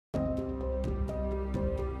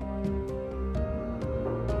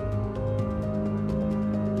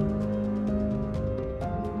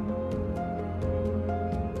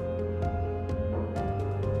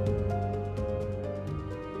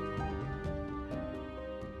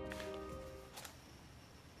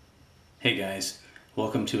Hey guys,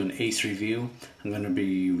 welcome to an Ace review. I'm going to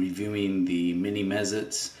be reviewing the mini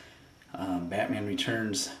Mezco Batman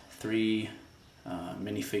Returns 3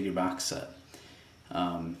 minifigure box set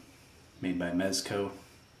made by Mezco. You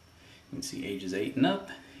can see ages 8 and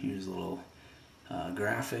up. Here's a little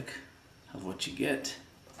graphic of what you get,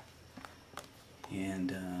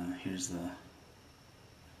 and here's the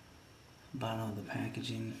bottom of the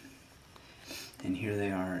packaging, and here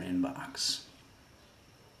they are in box.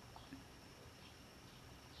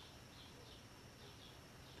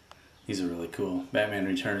 These are really cool. Batman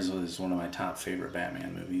Returns was one of my top favorite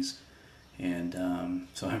Batman movies, and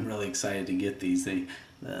so I'm really excited to get these. The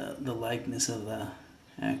likeness of the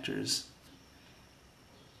actors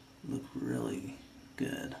look really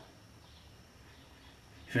good.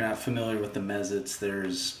 If you're not familiar with the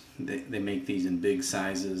Mezco, they make these in big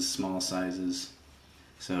sizes, small sizes.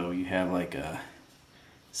 So you have like a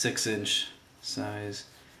 6-inch size.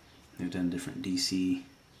 They've done different DC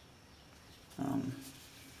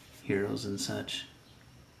heroes and such,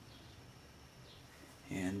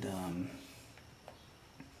 and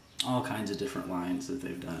all kinds of different lines that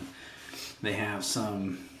they've done. They have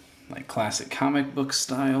some like classic comic book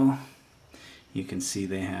style. You can see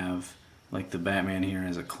they have like the Batman here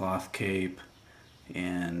has a cloth cape,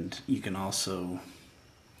 and you can also,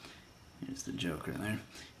 here's the Joker there,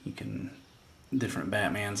 you can, different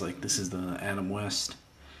Batmans, like this is the Adam West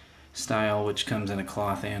style, which comes in a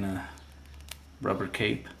cloth and a rubber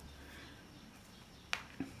cape.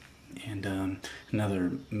 And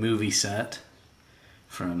another movie set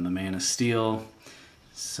from the Man of Steel.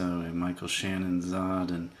 So Michael Shannon's Zod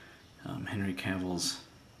and Henry Cavill's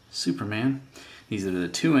Superman. These are the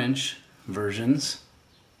 2-inch versions,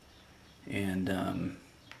 and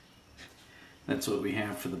that's what we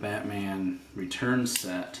have for the Batman Returns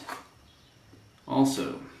set.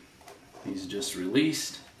 Also, these just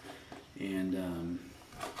released, and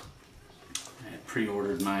I had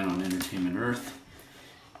pre-ordered mine on Entertainment Earth.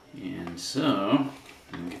 And so,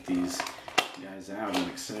 I'm going to get these guys out. I'm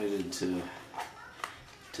excited to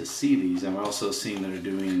see these. I've also seen they're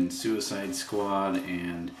doing Suicide Squad,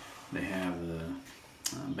 and they have the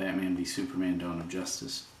Batman v Superman Dawn of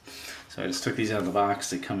Justice. So I just took these out of the box.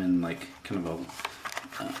 They come in like kind of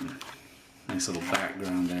a nice little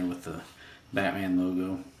background there with the Batman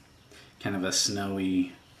logo. Kind of a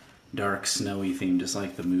snowy, dark snowy theme, just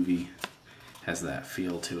like the movie has that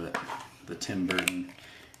feel to it. The Tim Burton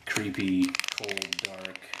creepy, cold,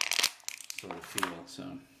 dark sort of feel. So,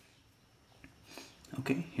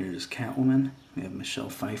 okay, here's Catwoman. We have Michelle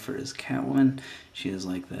Pfeiffer as Catwoman. She has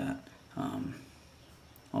like that,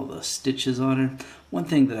 all the stitches on her. One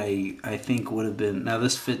thing that I think would have been, now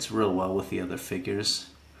this fits real well with the other figures.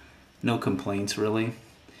 No complaints really. You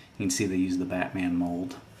can see they use the Batman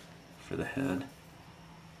mold for the head.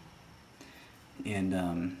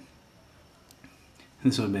 And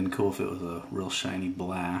this would have been cool if it was a real shiny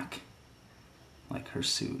black, like her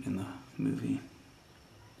suit in the movie.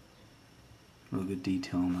 Real good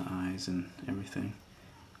detail on the eyes and everything.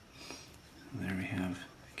 So there we have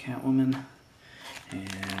Catwoman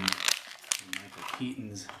and Michael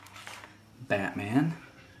Keaton's Batman.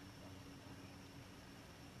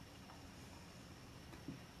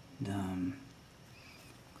 And,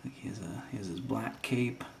 like he has his black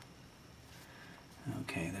cape.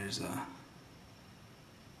 Okay, there's a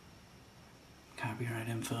copyright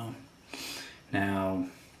info. Now,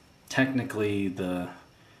 technically, the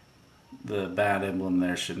bat emblem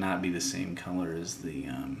there should not be the same color as the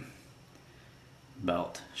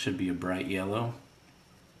belt. Should be a bright yellow.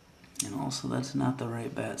 And also, that's not the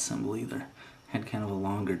right bat symbol either. Had kind of a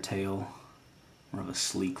longer tail, more of a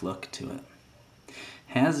sleek look to it.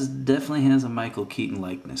 Definitely has a Michael Keaton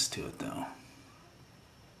likeness to it though.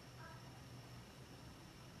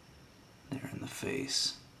 There in the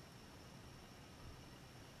face.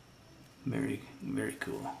 Very, very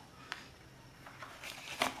cool.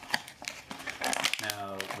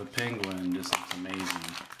 Now, the Penguin just looks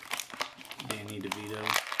amazing. Danny DeVito.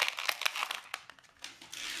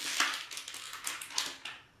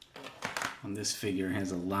 On this figure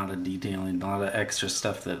has a lot of detailing, a lot of extra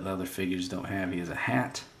stuff that the other figures don't have. He has a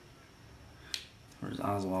hat for his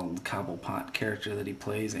Oswald Cobblepot character that he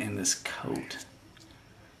plays, and this coat.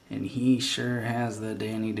 And he sure has the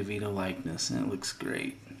Danny DeVito likeness, and it looks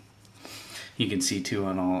great. You can see too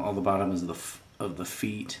on all the bottoms of the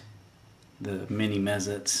feet, the mini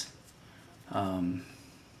Mezco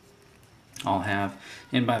all have.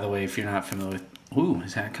 And by the way, if you're not familiar with, ooh,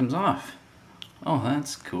 his hat comes off. Oh,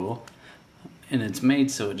 that's cool. And it's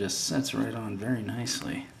made so it just sets right on very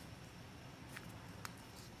nicely.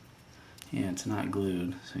 Yeah, it's not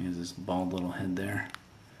glued, so he has this bald little head there.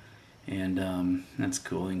 And that's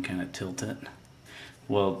cool. You can kind of tilt it.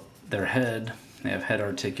 Well, their head, they have head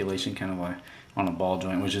articulation kind of like on a ball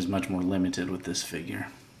joint, which is much more limited with this figure,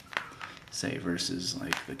 say, versus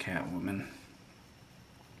like the Catwoman.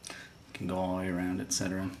 Can go all the way around,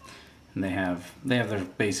 etc. And they have their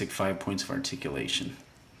basic 5 points of articulation.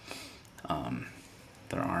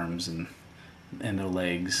 Their arms and their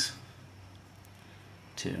legs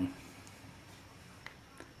too. And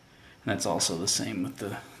that's also the same with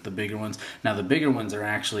the bigger ones. Now the bigger ones are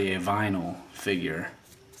actually a vinyl figure.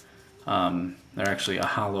 They're actually a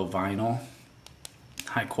hollow vinyl,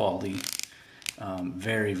 high quality,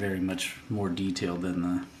 very, very much more detailed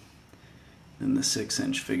than the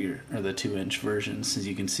 6-inch figure, or the 2-inch versions. As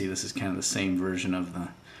you can see, this is kind of the same version of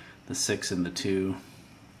the 6 and the 2.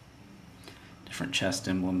 Different chest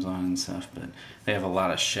emblems on and stuff, but they have a lot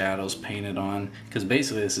of shadows painted on, because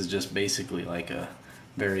basically this is just basically like a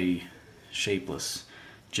very shapeless,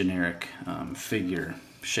 generic figure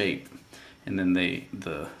shape, and then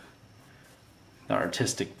the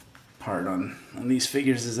artistic part on these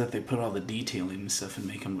figures is that they put all the detailing and stuff and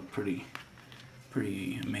make them look pretty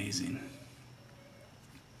amazing.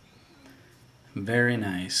 Very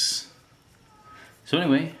nice. So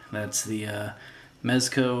anyway, that's the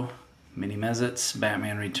Mezco Mini Mezits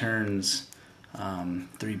Batman Returns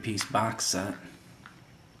 3-piece box set.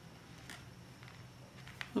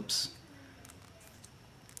 Oops.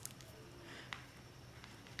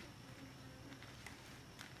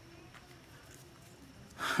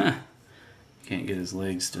 Can't get his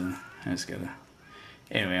legs to, I just gotta,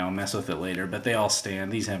 anyway, I'll mess with it later, but they all stand.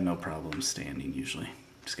 These have no problem standing usually.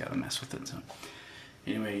 Just gotta mess with it. So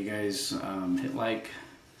anyway, you guys, hit like,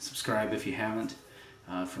 subscribe if you haven't,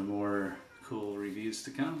 for more cool reviews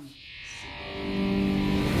to come.